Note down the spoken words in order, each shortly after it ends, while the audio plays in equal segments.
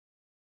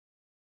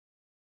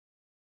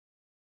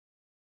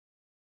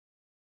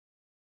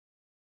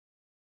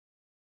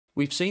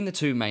We've seen the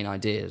two main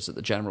ideas that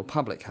the general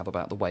public have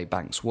about the way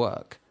banks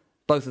work.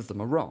 Both of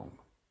them are wrong.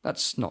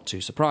 That's not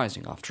too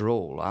surprising, after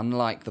all.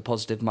 Unlike the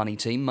positive money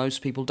team,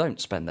 most people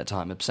don't spend their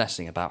time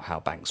obsessing about how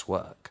banks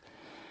work.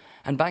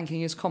 And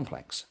banking is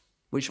complex,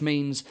 which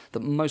means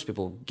that most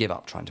people give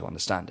up trying to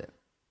understand it.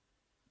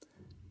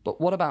 But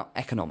what about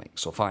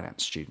economics or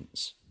finance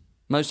students?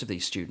 Most of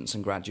these students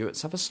and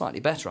graduates have a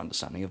slightly better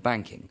understanding of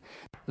banking.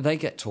 They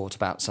get taught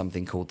about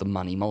something called the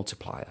money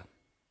multiplier.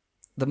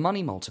 The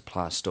money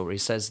multiplier story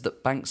says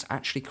that banks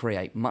actually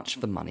create much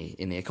of the money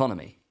in the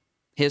economy.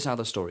 Here's how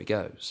the story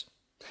goes.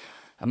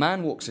 A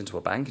man walks into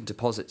a bank and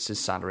deposits his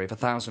salary of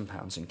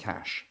 £1,000 in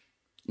cash.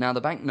 Now,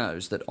 the bank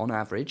knows that on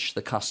average,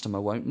 the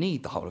customer won't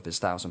need the whole of his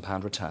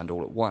 £1,000 returned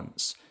all at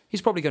once.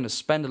 He's probably going to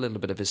spend a little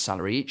bit of his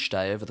salary each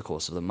day over the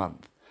course of the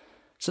month.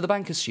 So the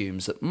bank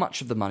assumes that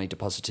much of the money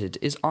deposited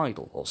is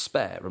idle or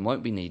spare and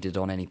won't be needed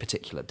on any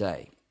particular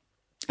day.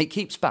 It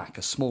keeps back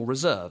a small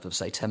reserve of,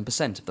 say,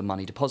 10% of the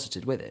money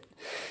deposited with it,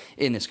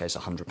 in this case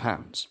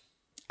 £100,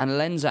 and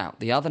lends out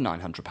the other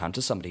 £900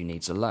 to somebody who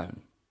needs a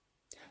loan.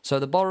 So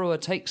the borrower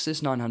takes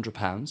this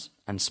 £900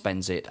 and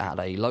spends it at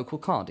a local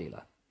car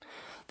dealer.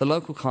 The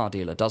local car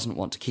dealer doesn't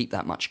want to keep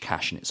that much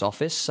cash in its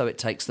office, so it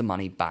takes the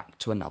money back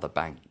to another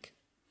bank.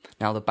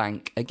 Now the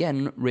bank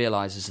again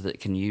realises that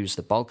it can use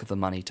the bulk of the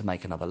money to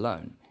make another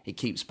loan. It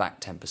keeps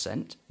back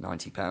 10%,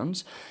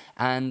 £90,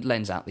 and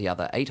lends out the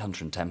other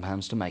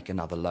 £810 to make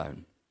another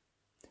loan.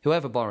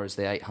 Whoever borrows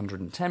the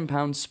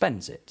 £810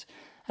 spends it,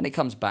 and it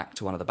comes back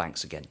to one of the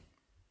banks again.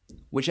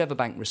 Whichever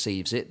bank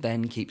receives it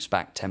then keeps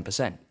back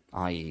 10%,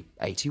 i.e.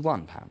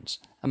 £81,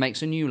 and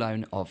makes a new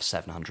loan of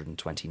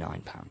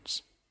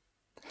 £729.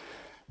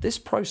 This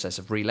process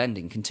of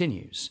relending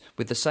continues,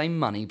 with the same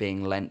money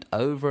being lent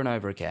over and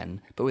over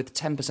again, but with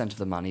 10% of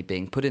the money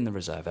being put in the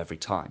reserve every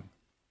time.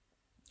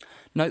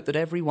 Note that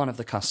every one of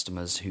the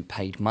customers who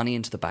paid money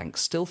into the bank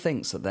still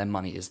thinks that their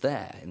money is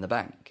there in the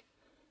bank.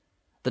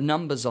 The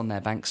numbers on their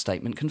bank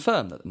statement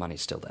confirm that the money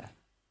is still there.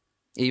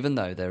 Even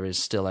though there is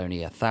still only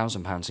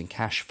 £1,000 in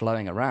cash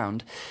flowing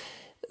around,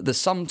 the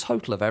sum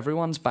total of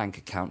everyone's bank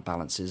account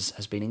balances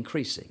has been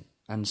increasing,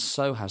 and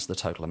so has the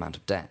total amount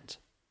of debt.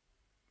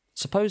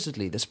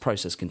 Supposedly, this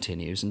process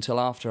continues until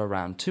after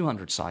around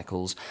 200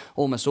 cycles,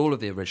 almost all of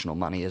the original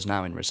money is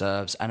now in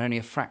reserves and only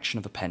a fraction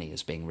of a penny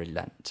is being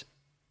relent.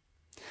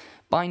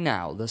 By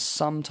now, the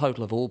sum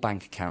total of all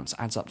bank accounts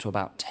adds up to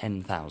about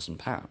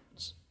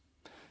 £10,000.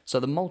 So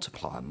the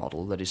multiplier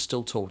model that is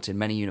still taught in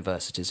many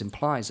universities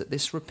implies that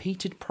this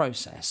repeated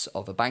process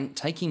of a bank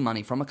taking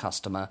money from a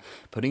customer,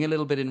 putting a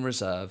little bit in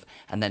reserve,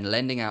 and then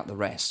lending out the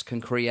rest can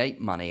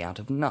create money out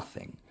of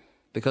nothing,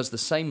 because the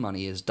same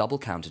money is double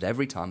counted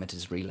every time it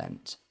is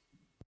relent.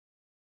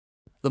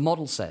 The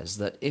model says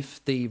that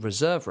if the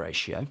reserve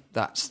ratio,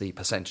 that's the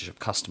percentage of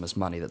customers'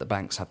 money that the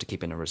banks have to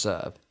keep in a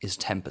reserve, is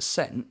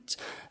 10%,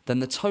 then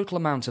the total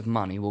amount of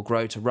money will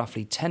grow to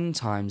roughly 10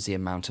 times the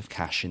amount of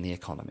cash in the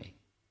economy.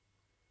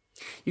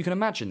 You can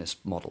imagine this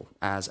model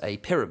as a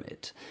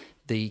pyramid.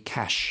 The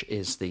cash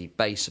is the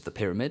base of the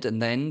pyramid,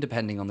 and then,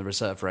 depending on the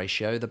reserve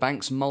ratio, the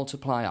banks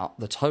multiply up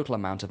the total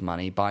amount of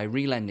money by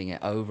relending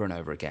it over and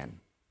over again.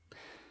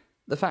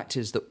 The fact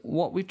is that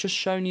what we've just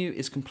shown you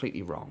is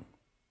completely wrong.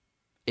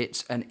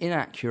 It's an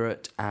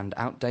inaccurate and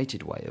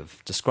outdated way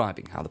of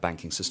describing how the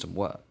banking system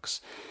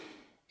works.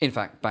 In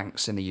fact,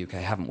 banks in the UK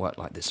haven't worked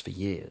like this for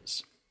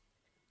years.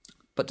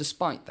 But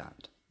despite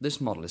that,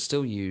 this model is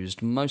still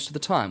used most of the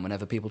time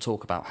whenever people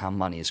talk about how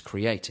money is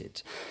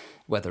created,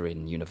 whether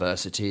in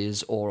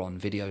universities or on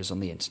videos on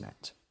the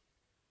internet.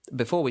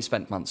 Before we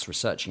spent months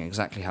researching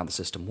exactly how the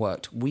system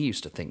worked, we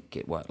used to think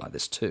it worked like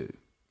this too.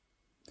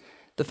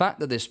 The fact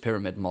that this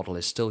pyramid model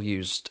is still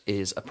used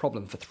is a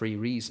problem for 3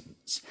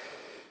 reasons.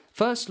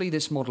 Firstly,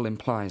 this model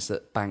implies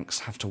that banks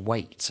have to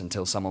wait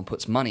until someone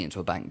puts money into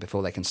a bank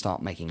before they can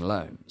start making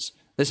loans.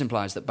 This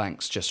implies that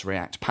banks just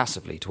react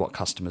passively to what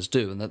customers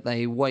do and that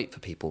they wait for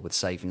people with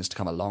savings to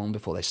come along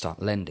before they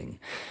start lending.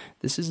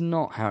 This is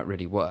not how it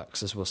really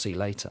works, as we'll see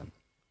later.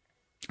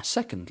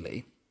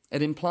 Secondly,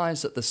 it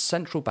implies that the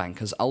central bank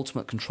has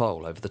ultimate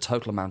control over the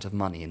total amount of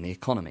money in the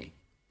economy.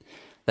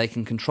 They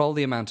can control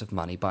the amount of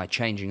money by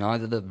changing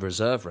either the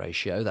reserve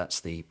ratio, that's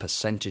the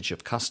percentage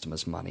of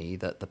customers' money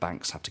that the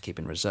banks have to keep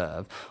in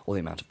reserve, or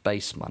the amount of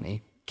base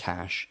money,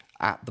 cash,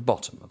 at the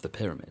bottom of the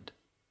pyramid.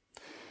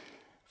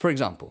 For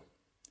example,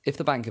 if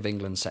the Bank of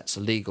England sets a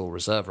legal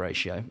reserve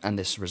ratio, and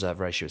this reserve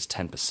ratio is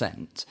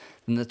 10%,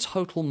 then the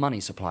total money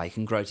supply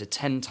can grow to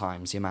 10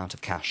 times the amount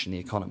of cash in the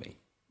economy.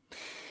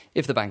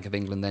 If the Bank of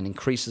England then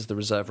increases the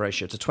reserve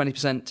ratio to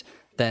 20%,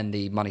 then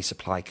the money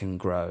supply can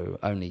grow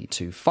only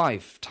to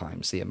 5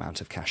 times the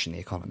amount of cash in the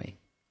economy.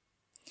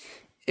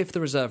 If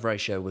the reserve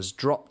ratio was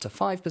dropped to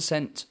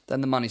 5%, then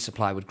the money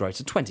supply would grow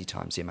to 20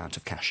 times the amount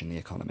of cash in the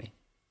economy.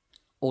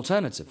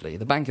 Alternatively,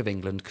 the Bank of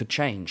England could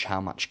change how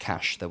much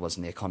cash there was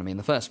in the economy in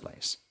the first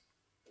place.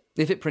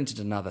 If it printed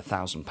another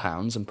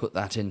 £1,000 and put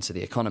that into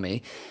the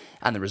economy,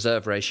 and the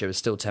reserve ratio is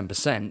still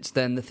 10%,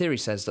 then the theory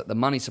says that the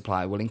money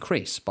supply will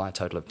increase by a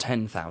total of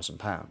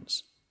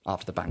 £10,000,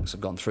 after the banks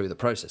have gone through the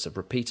process of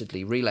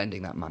repeatedly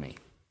relending that money.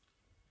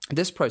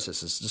 This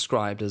process is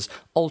described as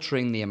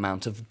altering the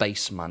amount of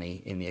base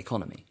money in the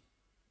economy.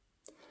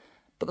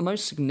 But the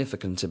most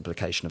significant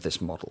implication of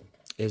this model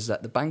is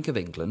that the Bank of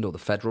England or the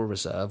Federal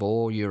Reserve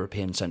or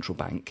European Central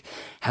Bank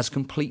has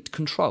complete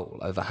control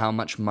over how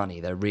much money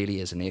there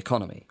really is in the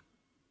economy.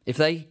 If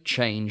they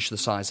change the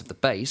size of the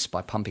base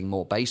by pumping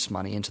more base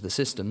money into the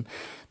system,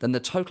 then the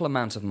total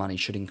amount of money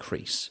should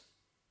increase.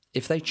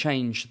 If they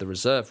change the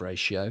reserve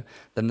ratio,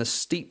 then the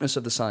steepness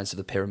of the size of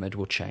the pyramid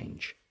will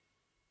change.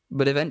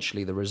 But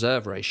eventually the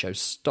reserve ratio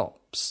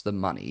stops the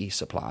money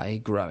supply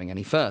growing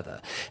any further.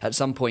 At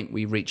some point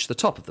we reach the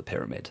top of the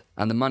pyramid,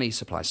 and the money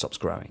supply stops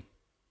growing.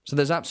 So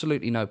there's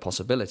absolutely no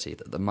possibility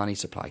that the money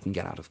supply can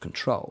get out of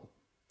control.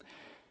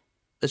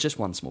 There's just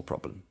one small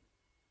problem.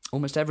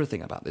 Almost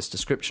everything about this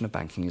description of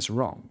banking is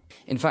wrong.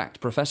 In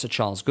fact, Professor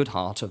Charles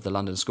Goodhart of the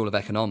London School of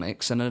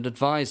Economics and an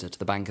advisor to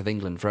the Bank of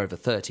England for over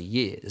 30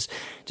 years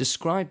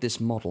described this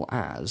model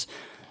as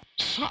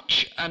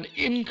such an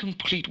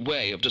incomplete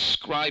way of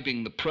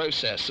describing the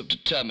process of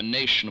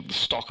determination of the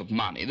stock of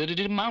money that it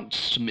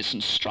amounts to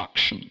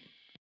misinstruction.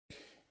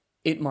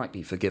 It might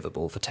be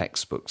forgivable for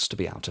textbooks to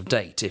be out of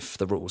date if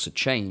the rules had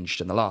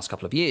changed in the last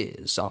couple of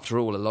years. After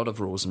all, a lot of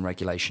rules and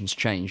regulations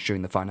changed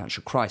during the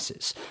financial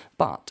crisis.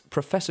 But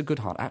Professor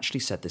Goodhart actually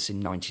said this in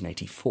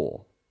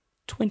 1984.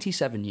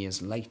 27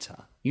 years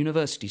later,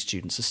 university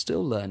students are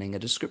still learning a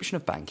description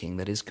of banking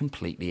that is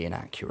completely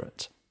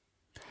inaccurate.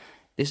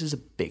 This is a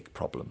big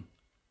problem.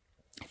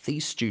 If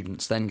these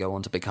students then go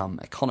on to become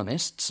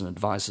economists and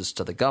advisors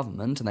to the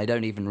government, and they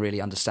don't even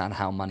really understand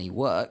how money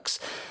works,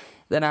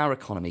 then our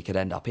economy could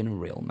end up in a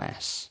real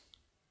mess.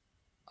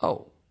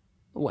 Oh,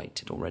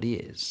 wait, it already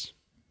is.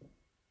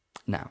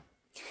 Now,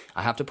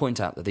 I have to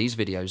point out that these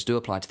videos do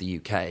apply to the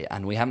UK,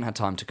 and we haven't had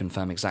time to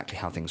confirm exactly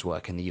how things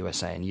work in the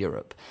USA and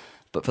Europe.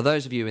 But for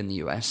those of you in the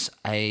US,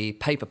 a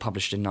paper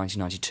published in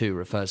 1992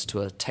 refers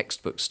to a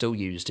textbook still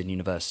used in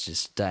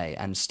universities today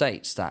and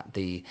states that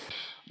the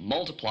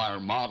multiplier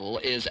model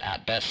is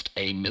at best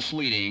a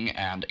misleading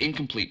and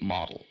incomplete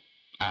model,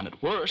 and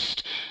at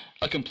worst,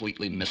 a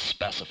completely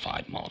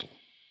misspecified model.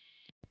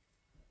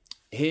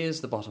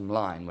 Here's the bottom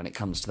line when it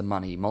comes to the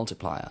money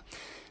multiplier.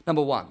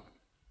 Number one,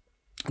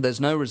 there's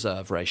no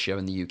reserve ratio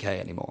in the UK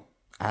anymore,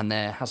 and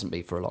there hasn't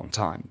been for a long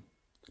time.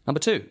 Number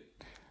two,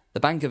 the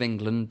Bank of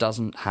England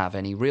doesn't have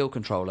any real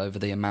control over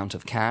the amount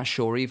of cash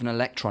or even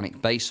electronic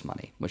base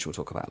money, which we'll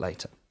talk about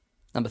later.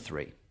 Number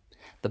three,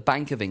 the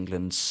Bank of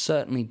England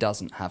certainly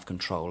doesn't have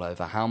control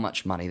over how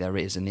much money there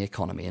is in the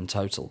economy in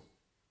total.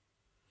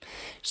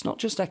 It's not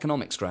just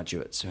economics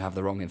graduates who have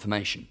the wrong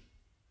information.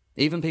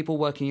 Even people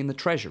working in the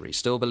Treasury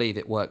still believe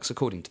it works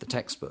according to the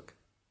textbook.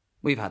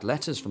 We've had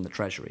letters from the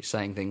Treasury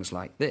saying things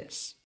like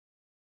this.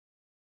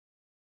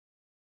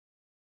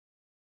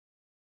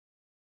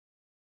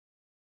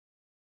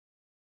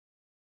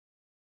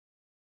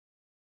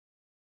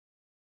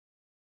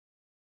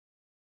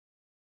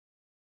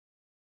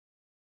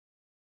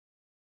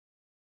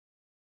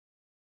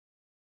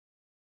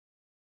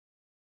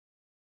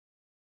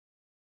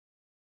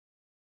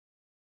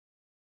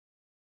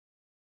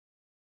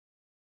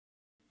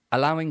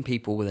 Allowing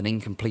people with an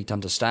incomplete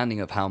understanding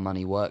of how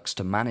money works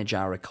to manage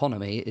our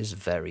economy is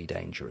very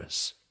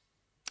dangerous.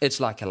 It's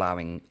like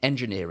allowing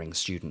engineering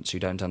students who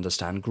don't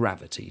understand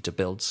gravity to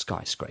build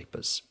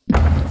skyscrapers.